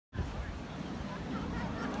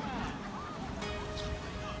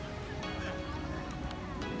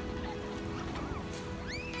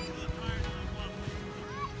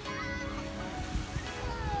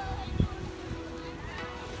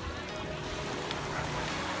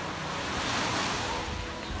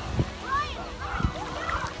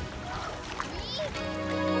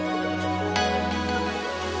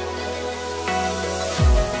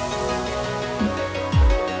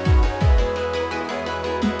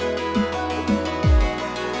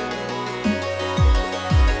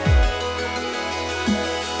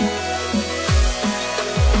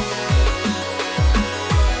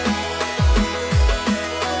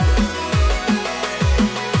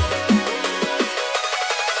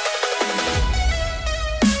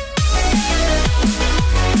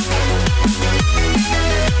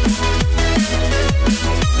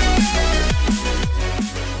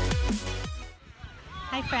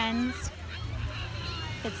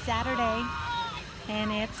Saturday,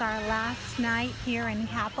 and it's our last night here in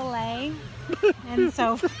Kapolei. And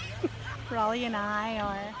so Raleigh and I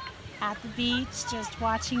are at the beach just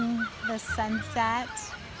watching the sunset,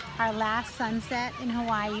 our last sunset in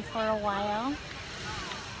Hawaii for a while.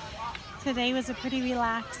 Today was a pretty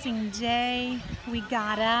relaxing day. We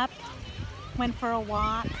got up, went for a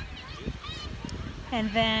walk, and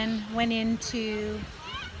then went into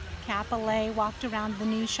Kapolei, walked around the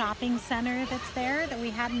new shopping center that's there that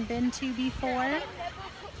we hadn't been to before.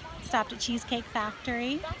 Stopped at Cheesecake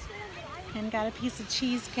Factory and got a piece of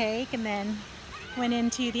cheesecake, and then went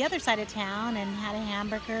into the other side of town and had a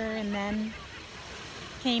hamburger, and then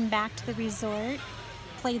came back to the resort,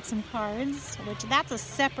 played some cards, which that's a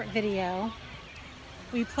separate video.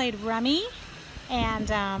 We played rummy,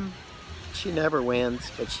 and she never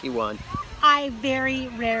wins, but she won. I very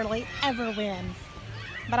rarely ever win,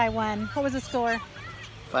 but I won. What was the score?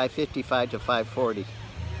 555 to 540.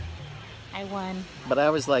 I won. But I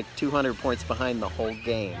was like 200 points behind the whole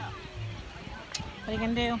game. What are you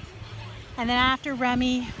gonna do? And then after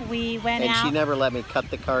rummy, we went out. And she never let me cut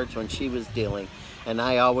the cards when she was dealing. And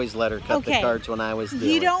I always let her cut the cards when I was dealing.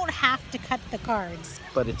 You don't have to cut the cards.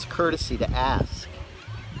 But it's courtesy to ask.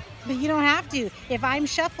 But you don't have to. If I'm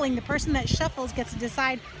shuffling, the person that shuffles gets to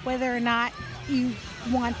decide whether or not you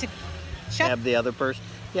want to shuffle. Have the other person.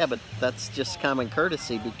 Yeah, but that's just common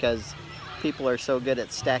courtesy because people are so good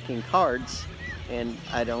at stacking cards, and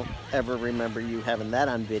I don't ever remember you having that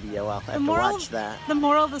on video. I'll have to watch that. The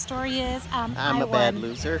moral of the story is I'm a bad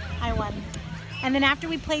loser. I won. And then after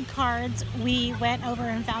we played cards, we went over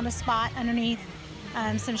and found a spot underneath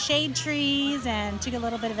some shade trees and took a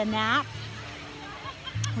little bit of a nap,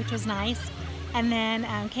 which was nice. And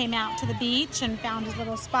then came out to the beach and found his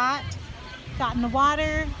little spot, got in the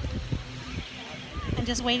water, and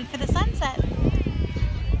just waited for the sunset.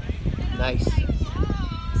 Nice.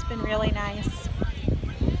 It's been really nice.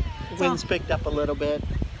 The wind's picked up a little bit,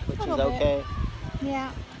 which is okay.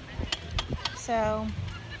 Yeah. So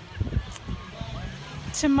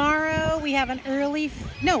tomorrow we have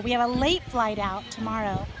we have a late flight out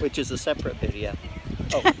tomorrow. Which is a separate video.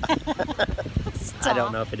 Oh. I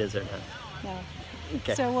don't know if it is or not. No.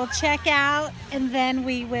 Okay. So we'll check out, and then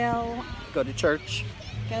we will go to church.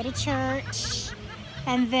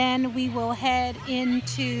 And then we will head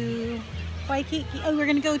into Waikiki. Oh, we're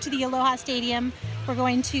going to go to the Aloha Stadium. We're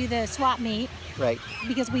going to the swap meet. Right.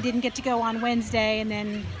 Because we didn't get to go on Wednesday, and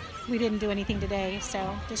then we didn't do anything today,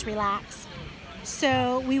 so just relax.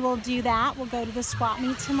 So we will do that. We'll go to the swap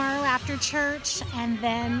meet tomorrow after church, and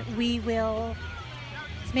then we will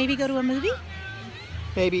maybe go to a movie?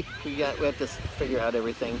 Maybe. We have to figure out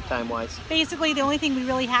everything time-wise. Basically, the only thing we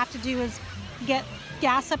really have to do is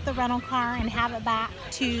gas up the rental car and have it back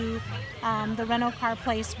to the rental car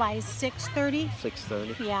place by 6:30.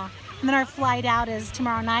 6:30. Yeah. And then our flight out is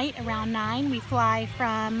tomorrow night around 9. We fly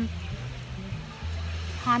from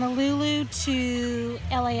Honolulu to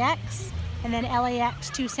LAX, and then LAX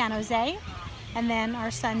to San Jose, and then our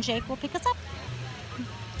son Jake will pick us up.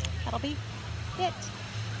 That'll be it.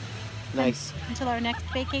 Nice. Until our next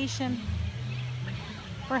vacation.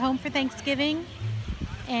 We're home for Thanksgiving,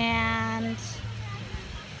 and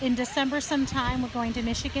in December sometime we're going to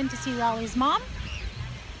Michigan to see Raleigh's mom,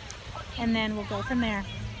 and then we'll go from there.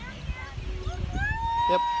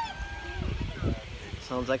 Yep.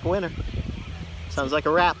 Sounds like a winner. Sounds like a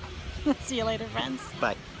wrap. See you later, friends.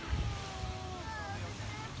 Bye.